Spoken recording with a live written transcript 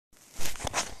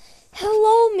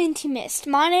Minty Mist.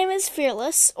 My name is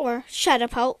Fearless, or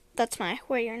Shadowpout. That's my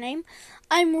warrior name.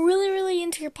 I'm really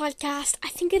into your podcast. I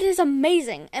think it is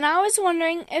amazing, and I was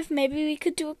wondering if maybe we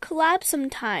could do a collab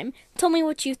sometime. Tell me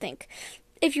what you think.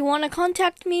 If you want to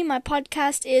contact me, my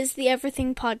podcast is The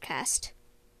Everything Podcast.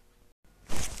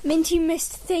 Minty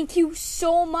Mist, thank you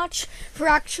so much for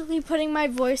actually putting my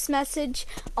voice message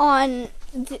on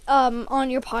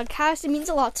your podcast. It means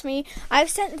a lot to me. I've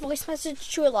sent voice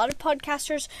message to a lot of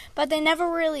podcasters, but they never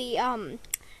really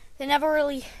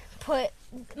put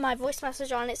my voice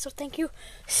message on it. So thank you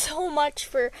so much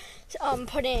for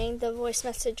putting the voice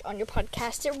message on your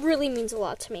podcast. It really means a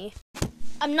lot to me.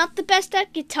 I'm not the best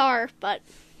at guitar, but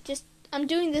I'm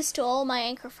doing this to all my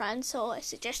anchor friends, so I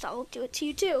suggest I'll do it to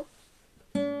you too.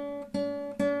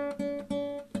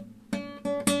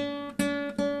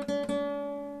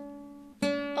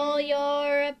 All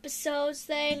your episodes,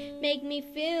 they make me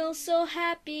feel so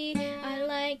happy. I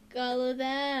like all of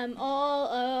them,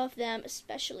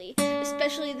 especially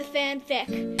the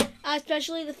fanfic.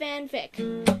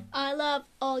 I love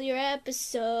all your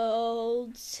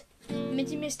episodes.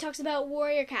 Minty Mist talks about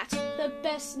Warrior Cats, the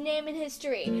best name in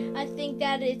history. I think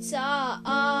that it's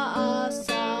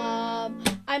awesome.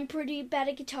 I'm pretty bad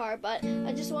at guitar, but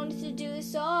I just wanted to do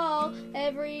this to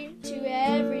everybody.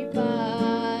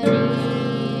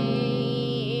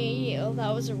 Oh,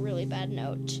 that was a really bad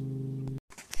note.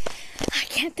 I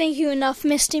can't thank you enough,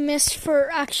 Misty Mist, for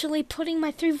actually putting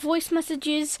my 3 voice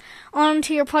messages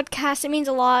onto your podcast. It means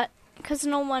a lot, because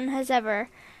no one has ever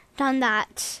done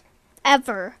that.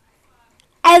 Ever.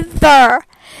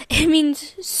 It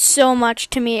means so much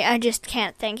to me. I just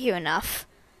can't thank you enough.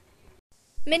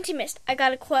 Minty Mist, I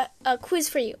got a quiz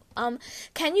for you.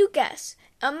 Can you guess?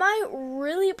 Am I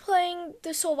really playing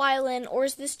the soul violin, or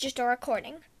is this just a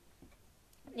recording?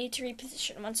 Need to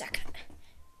reposition 1 second.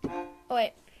 Oh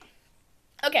wait.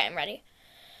 Okay, I'm ready.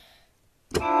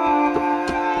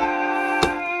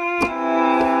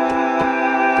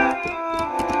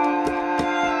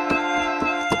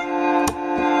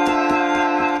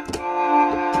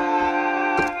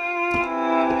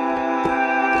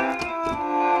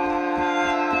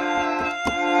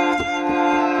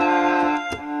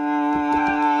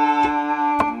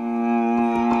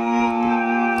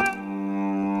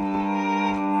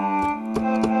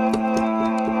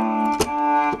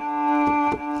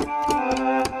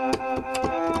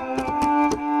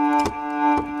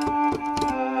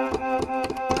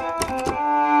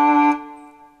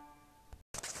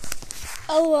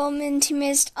 Oh well, Minty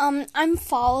Mist, I'm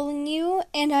following you,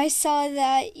 and I saw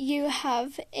that you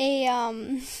have a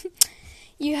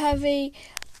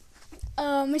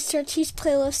Mr. Cheese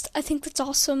playlist. I think that's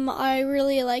awesome. I'm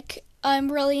really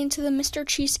into the Mr.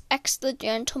 Cheese X the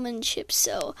Gentlemanship,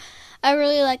 so I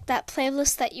really like that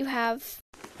playlist that you have.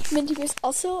 Minty Mist,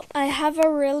 also, I'm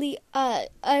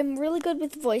really good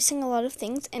with voicing a lot of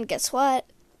things, and guess what?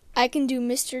 I can do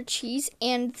Mr. Cheese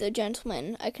and the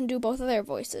Gentleman. I can do both of their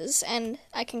voices, and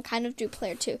I can kind of do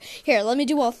Player 2. Here, let me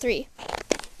do all 3.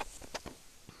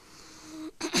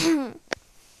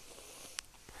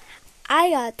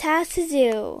 I got tasks to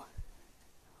do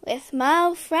with my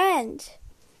old friend.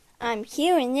 I'm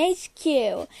here in HQ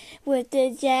with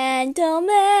the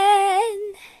Gentleman.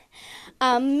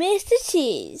 I'm Mr.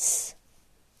 Cheese.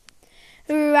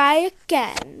 Right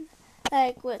again.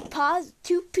 Like with pause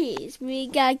 2 P's, we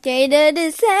got data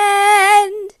to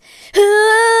send.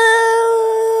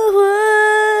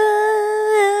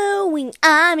 When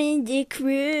I'm in the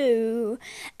crew,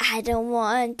 I don't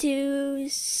want to,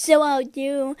 so I'll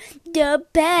do the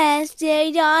best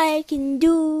that I can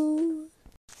do.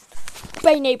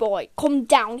 Brainy boy, come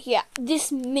down here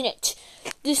this minute.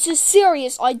 This is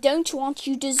serious. I don't want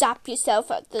you to zap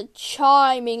yourself at the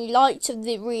chiming lights of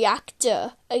the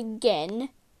reactor again.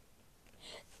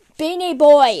 Beanie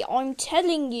boy, I'm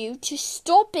telling you to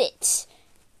stop it.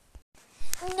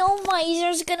 No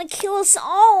Visor's gonna kill us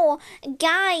all.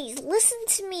 Guys, listen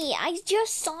to me. I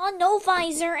just saw No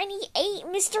Visor and he ate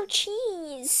Mr.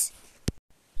 Cheese.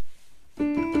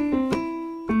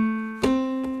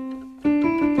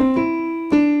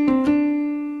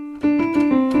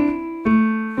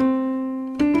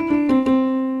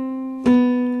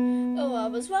 Oh, I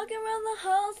was walking around the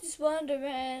halls just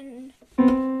wondering,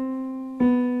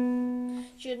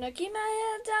 should I keep my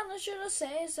head down or should I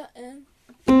say something?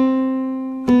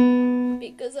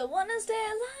 Because I want to stay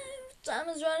alive, time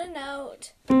is running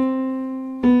out. I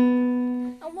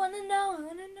want to know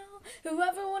who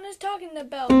everyone is talking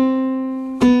about.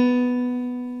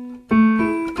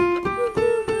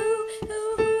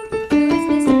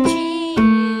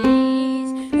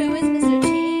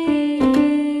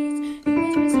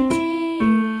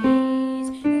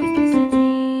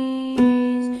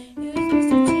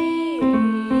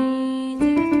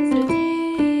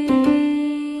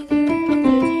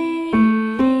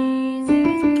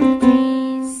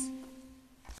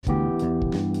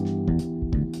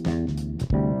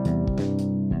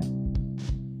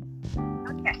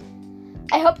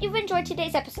 hope you've enjoyed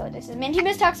today's episode. This is Minty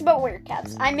Mist Talks About Warrior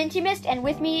Cats. I'm Minty Mist, and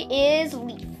with me is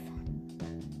Leaf.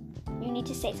 You need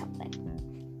to say something.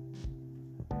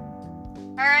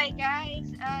 Alright, guys.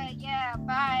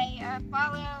 Bye.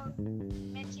 Follow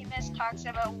Minty Mist Talks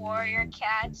About Warrior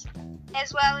Cats,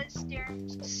 as well as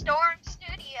Storm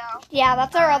Studio. Yeah,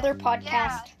 that's our other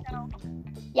podcast.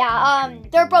 Yeah,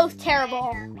 They're both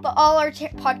terrible. But all our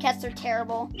podcasts are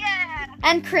terrible. yeah.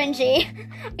 And cringy.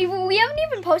 We haven't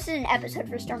even posted an episode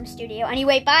for Storm Studio.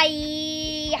 Anyway,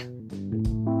 bye!